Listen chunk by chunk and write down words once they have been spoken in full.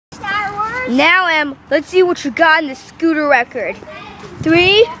Now, Em, let's see what you got in the scooter record.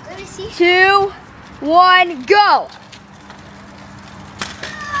 3, 2, 1, go!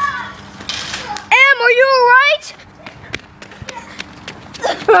 Em, are you alright?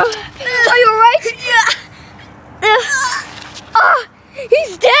 Are you alright?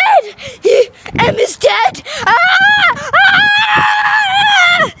 He's dead! Em is dead!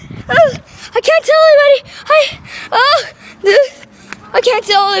 I can't tell anybody! I can't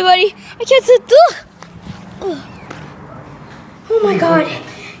tell anybody! I can't tell. Oh my god,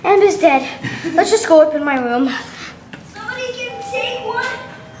 Em is dead. Let's just go up in my room. Somebody can take one.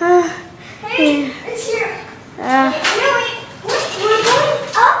 Hey, It's here. uh, We're going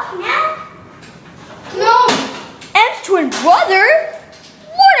up now? no! Em's twin brother?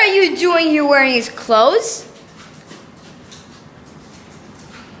 What are you doing here wearing his clothes?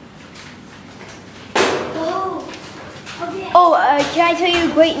 Oh. Okay. Oh, can I tell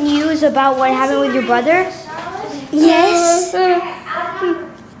you great news about what happened with your brother? Yes.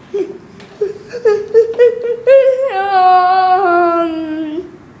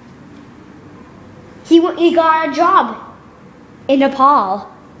 He got a job in Nepal.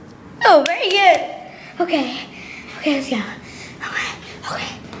 Oh, very good. Okay, let's go.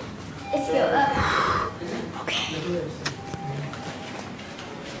 Okay. Let's go up. Okay.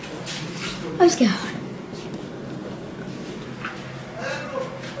 Let's go.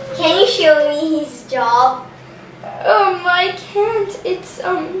 Can you show me his job? I can't. It's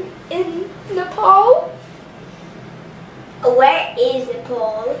in Nepal. Where is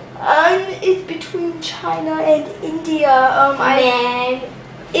Nepal? It's between China and India.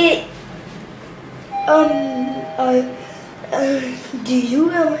 Do you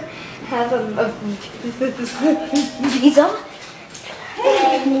have a visa?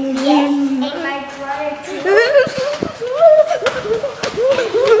 Yes, and my brother too.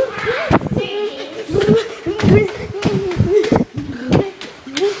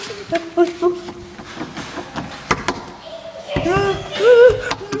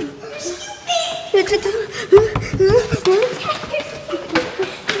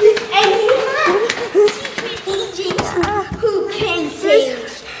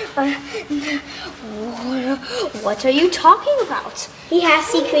 What are you talking about? He has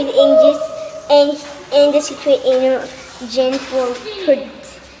secret agents, and the secret agent will put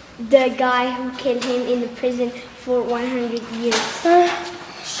the guy who killed him in the prison for 100 years.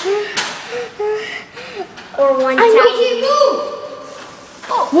 Or 1,000 years.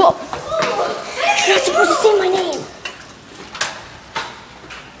 Oh, whoa! You're not supposed to say my name.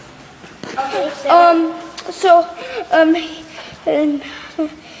 Okay, so.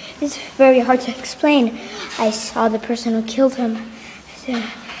 It's very hard to explain. I saw the person who killed him.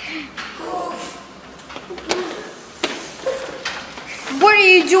 What are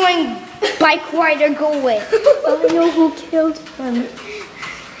you doing, bike rider? Go away. I know who killed him.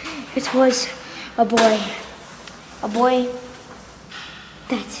 It was a boy. A boy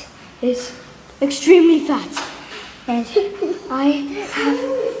that is extremely fat. And I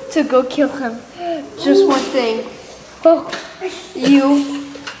have to go kill him. Just one thing. Oh, you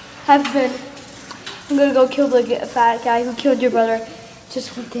have been. I'm gonna go kill the fat guy who killed your brother.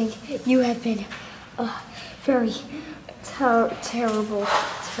 Just one thing. You have been a very terrible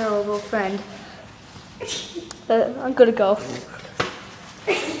friend. I'm gonna go.